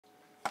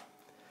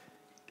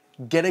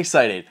Get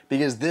excited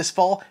because this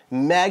fall,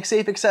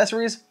 MagSafe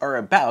accessories are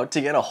about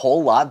to get a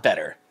whole lot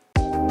better.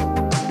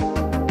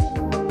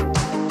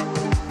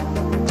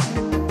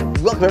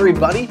 Welcome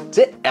everybody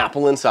to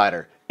Apple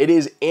Insider. It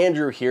is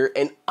Andrew here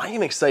and I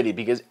am excited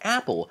because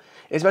Apple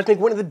is about to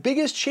make one of the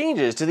biggest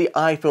changes to the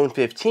iPhone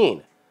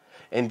 15,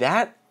 and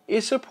that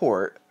is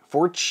support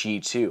for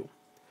Qi2.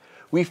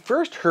 We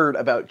first heard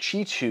about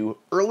Qi2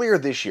 earlier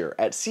this year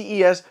at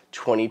CES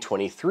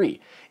 2023,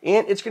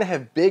 and it's going to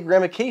have big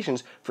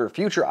ramifications for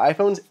future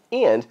iPhones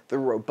and the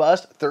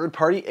robust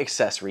third-party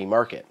accessory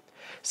market.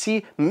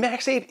 See,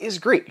 MagSafe is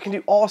great. It can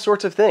do all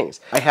sorts of things.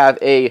 I have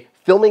a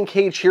filming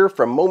cage here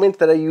from Moment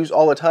that I use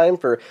all the time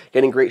for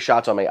getting great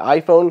shots on my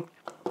iPhone.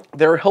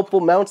 There are helpful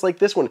mounts like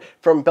this one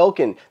from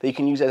Belkin that you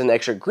can use as an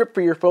extra grip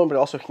for your phone, but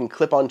also can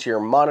clip onto your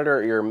monitor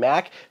or your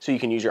Mac so you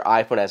can use your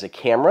iPhone as a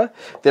camera.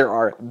 There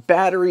are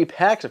battery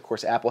packs. Of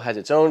course, Apple has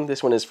its own.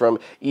 This one is from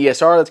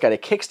ESR that's got a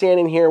kickstand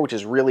in here, which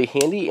is really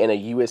handy, and a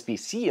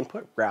USB-C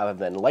input rather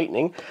than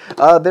Lightning.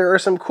 There are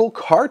some cool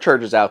car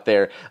chargers out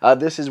there.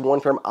 This is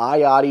one from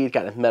iAudi. It's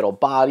got a metal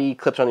body,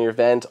 clips on your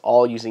vent,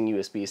 all using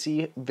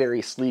USB-C.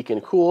 Very sleek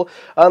and cool.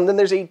 Then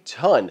there's a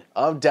ton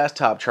of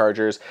desktop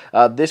chargers.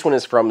 This one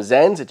is from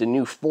Zen's. It's a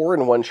new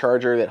 4-in-1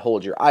 charger that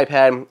holds your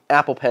iPad,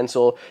 Apple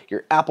Pencil,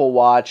 your Apple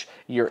Watch,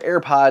 your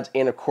AirPods,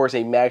 and of course a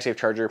MagSafe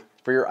charger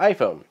for your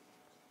iPhone.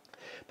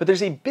 But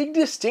there's a big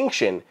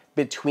distinction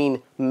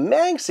between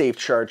MagSafe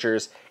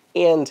chargers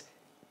and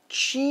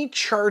Qi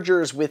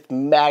chargers with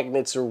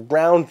magnets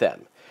around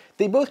them.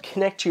 They both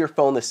connect to your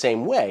phone the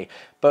same way,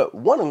 but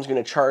one of them is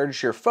going to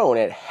charge your phone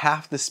at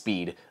half the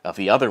speed of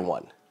the other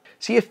one.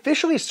 See,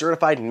 officially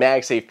certified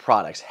MagSafe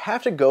products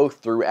have to go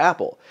through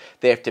Apple.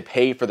 They have to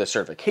pay for the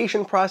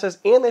certification process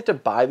and they have to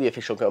buy the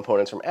official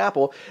components from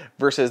Apple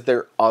versus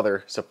their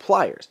other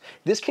suppliers.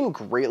 This can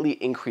greatly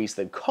increase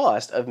the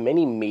cost of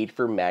many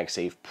made-for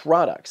MagSafe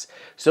products.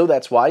 So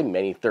that's why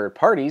many third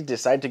parties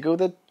decide to go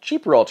the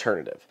cheaper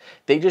alternative.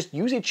 They just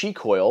use a Qi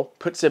coil,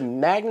 put some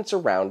magnets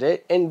around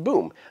it, and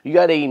boom, you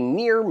got a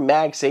near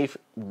MagSafe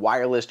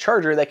wireless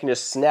charger that can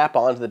just snap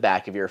onto the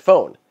back of your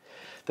phone.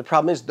 The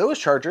problem is those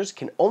chargers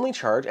can only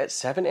charge at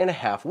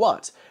 7.5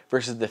 watts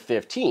versus the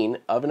 15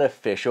 of an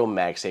official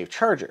MagSafe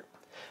charger.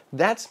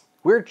 That's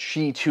where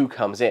Qi2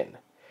 comes in.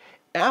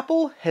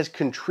 Apple has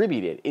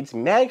contributed its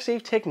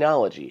MagSafe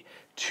technology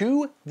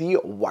to the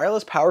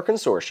Wireless Power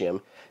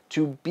Consortium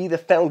to be the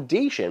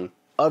foundation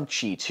of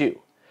Qi2.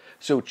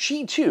 So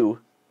Qi2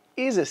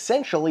 is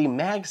essentially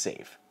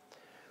MagSafe.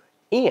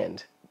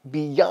 And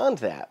beyond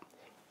that,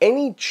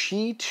 any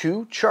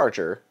Qi2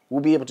 charger will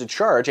be able to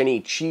charge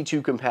any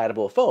Qi2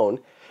 compatible phone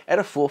at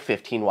a full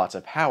 15 watts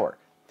of power.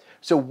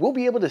 So we'll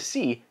be able to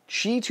see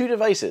Qi2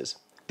 devices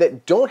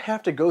that don't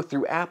have to go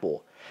through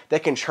Apple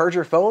that can charge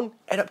your phone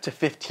at up to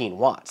 15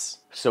 watts.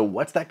 So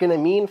what's that going to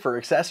mean for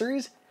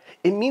accessories?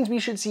 It means we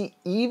should see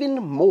even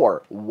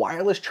more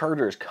wireless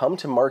chargers come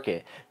to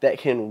market that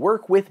can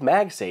work with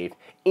MagSafe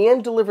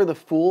and deliver the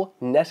full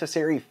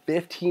necessary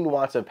 15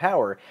 watts of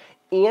power,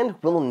 and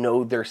we'll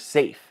know they're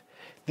safe.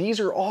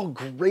 These are all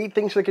great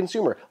things for the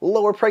consumer: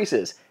 lower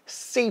prices,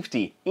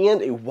 safety,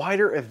 and a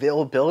wider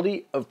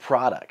availability of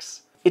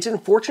products. It's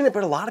unfortunate,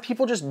 but a lot of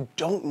people just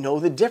don't know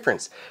the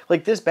difference.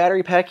 Like this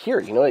battery pack here,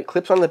 it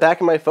clips on the back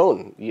of my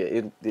phone.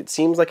 It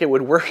seems like it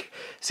would work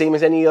same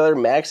as any other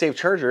MagSafe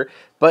charger,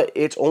 but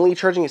it's only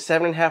charging at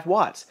 7.5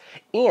 watts.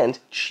 And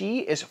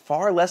Qi is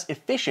far less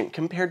efficient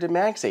compared to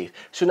MagSafe.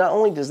 So not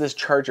only does this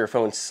charge your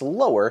phone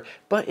slower,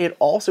 but it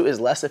also is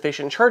less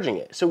efficient charging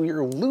it. So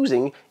you're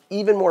losing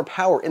even more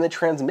power in the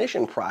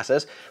transmission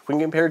process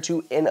when compared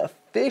to an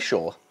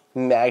official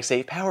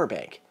MagSafe power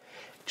bank.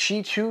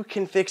 Qi2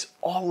 can fix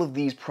all of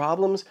these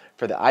problems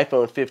for the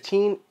iPhone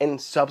 15 and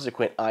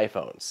subsequent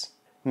iPhones.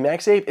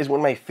 MagSafe is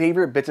one of my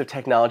favorite bits of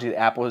technology that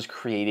Apple has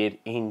created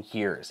in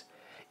years.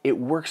 It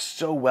works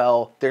so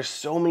well, there's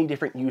so many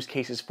different use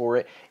cases for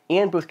it,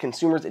 and both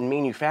consumers and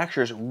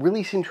manufacturers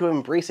really seem to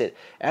embrace it,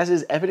 as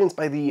is evidenced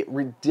by the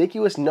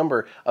ridiculous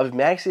number of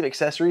MagSafe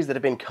accessories that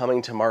have been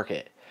coming to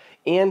market.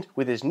 And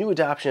with this new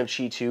adoption of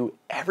Qi2,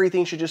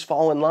 everything should just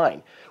fall in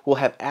line. We'll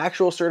have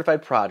actual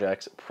certified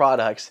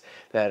products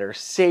that are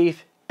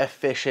safe,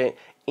 efficient,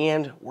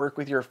 and work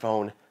with your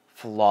phone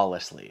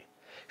flawlessly.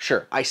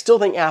 Sure, I still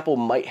think Apple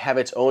might have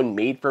its own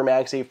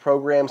made-for-MagSafe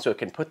program so it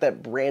can put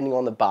that branding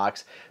on the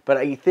box, but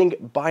I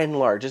think by and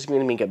large it's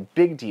going to make a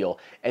big deal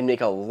and make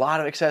a lot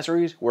of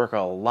accessories work a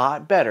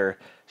lot better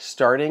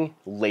starting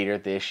later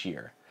this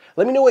year.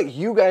 Let me know what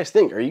you guys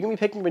think. Are you going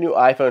to be picking up a new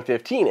iPhone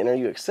 15 and are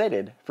you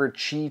excited for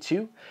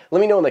Qi2?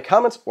 Let me know in the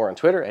comments or on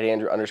Twitter at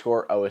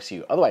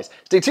Andrew_OSU. Otherwise,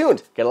 stay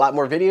tuned. Get a lot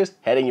more videos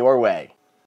heading your way.